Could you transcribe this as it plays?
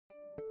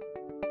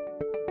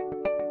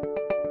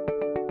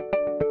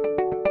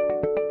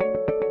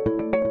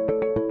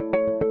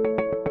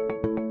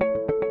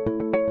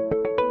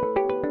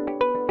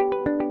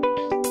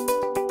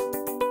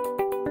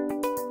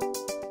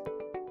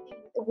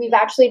we've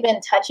actually been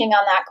touching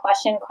on that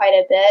question quite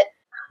a bit.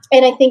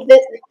 And I think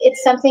that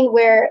it's something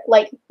where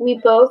like we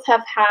both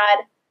have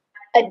had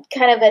a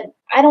kind of a,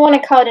 I don't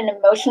want to call it an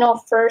emotional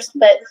first,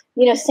 but,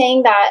 you know,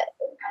 saying that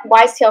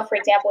Wisetail, for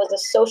example, is a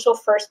social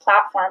first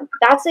platform,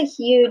 that's a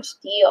huge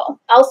deal.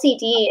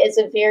 LCD is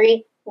a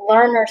very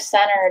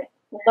learner-centered,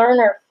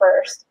 learner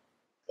first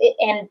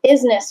and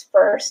business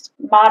first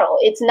model.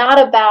 It's not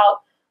about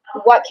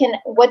what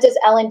does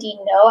L&D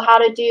know how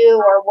to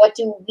do, or what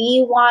do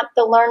we want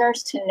the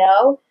learners to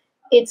know.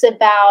 It's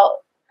about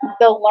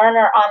the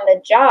learner on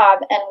the job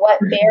and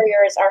what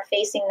barriers are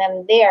facing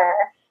them there.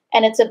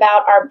 And it's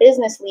about our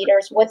business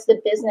leaders, what's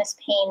the business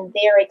pain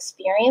they're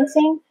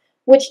experiencing,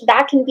 which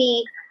that can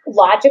be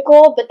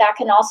logical, but that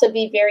can also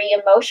be very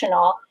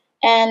emotional.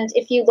 And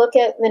if you look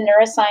at the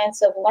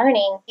neuroscience of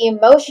learning, the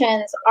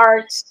emotions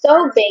are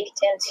so baked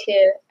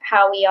into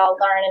how we all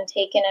learn and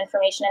take in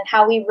information and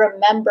how we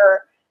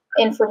remember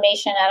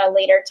information at a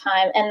later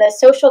time. And the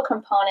social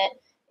component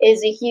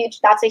is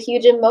that's a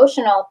huge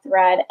emotional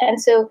thread.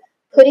 And so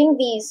putting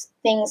these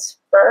things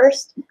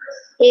first,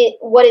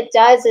 what it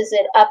does is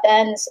it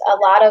upends a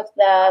lot of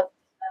the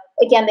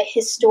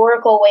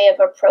historical way of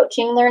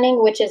approaching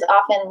learning, which is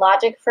often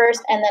logic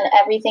first, and then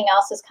everything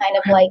else is kind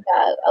of like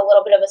a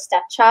little bit of a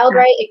stepchild,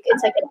 right?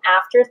 It's like an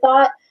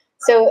afterthought.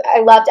 So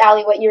I loved,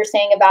 Ali, what you were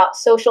saying about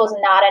social is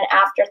not an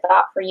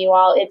afterthought for you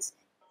all. It's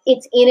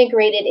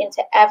integrated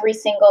into every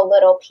single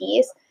little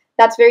piece.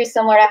 That's very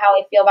similar to how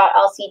I feel about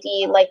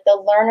LCD. Like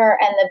the learner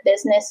and the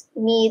business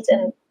needs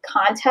and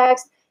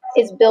context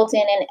is built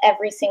in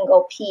every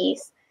single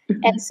piece.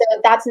 And so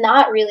that's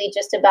not really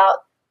just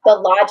about the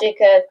logic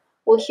of,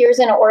 well, here's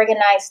an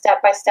organized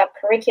step-by-step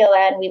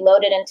curricula and we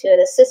load it into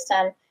the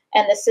system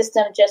and the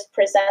system just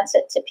presents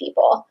it to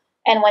people.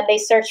 And when they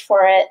search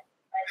for it,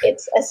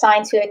 it's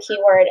assigned to a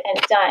keyword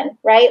and done,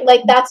 right?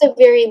 Like that's a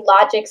very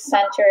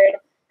logic-centered,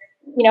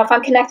 you know, if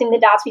I'm connecting the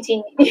dots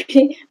between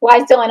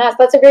Wisetail and us,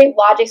 that's a very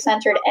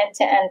logic-centered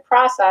end-to-end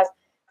process.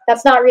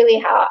 That's not really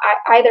how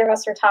either of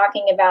us are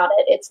talking about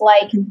it. It's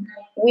like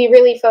we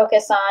really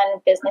focus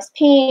on business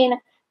pain,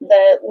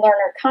 the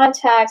learner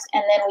context,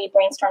 and then we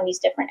brainstorm these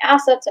different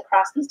assets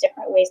across these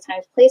different ways,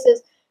 times,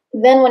 places.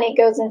 Then when it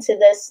goes into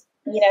this,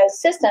 you know,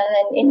 system,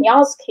 and in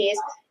y'all's case,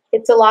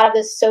 it's a lot of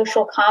the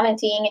social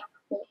commenting,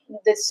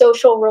 the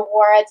social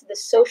rewards, the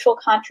social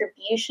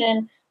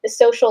contribution, the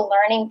social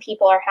learning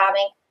people are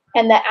having.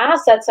 And the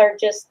assets are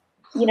just,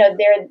 you know,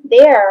 they're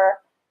there,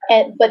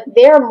 but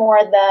they're more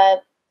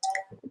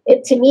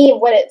to me,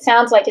 what it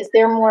sounds like is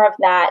they're more of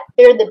that.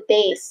 They're the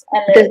base,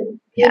 and the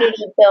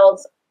community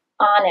builds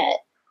on it.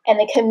 And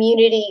the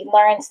community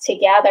learns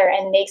together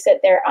and makes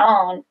it their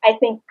own. I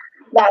think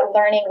that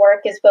learning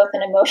work is both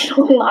an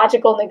emotional and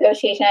logical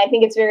negotiation. I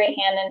think it's very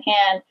hand in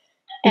hand.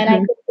 And I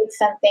think it's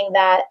something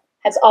that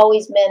has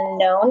always been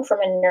known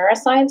from a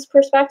neuroscience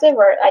perspective,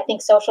 or I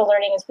think social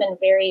learning has been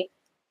very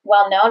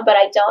well known, but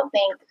I don't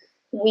think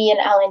we in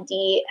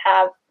L&D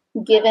have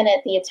given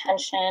it the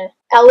attention,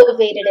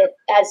 elevated it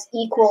as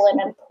equal in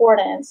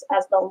importance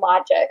as the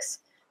logics.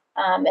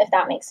 If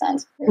that makes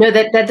sense. No,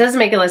 that does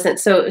make a lot of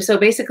sense. So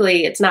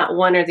basically, it's not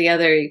one or the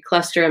other. You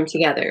cluster them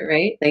together,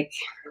 right? Like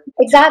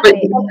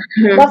exactly.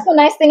 That's the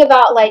nice thing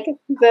about like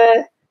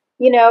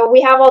you know,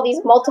 we have all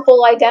these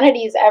multiple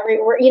identities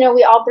everywhere. You know,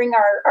 we all bring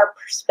our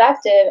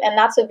perspective, and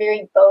that's a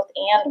very both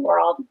and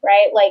world,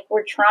 right? Like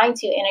we're trying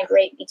to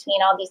integrate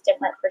between all these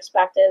different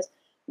perspectives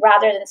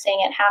rather than saying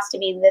it has to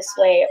be this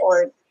way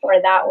or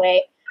that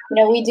way.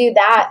 You know, we do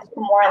that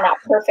more in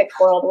that perfect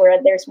world where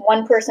there's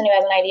one person who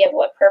has an idea of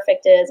what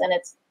perfect is, and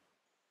it's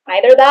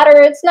either that or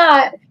it's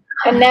not.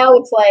 And now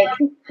it's like,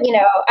 you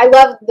know, I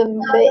love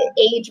the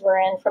age we're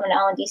in from an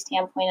L&D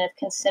standpoint of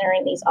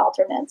considering these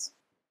alternates.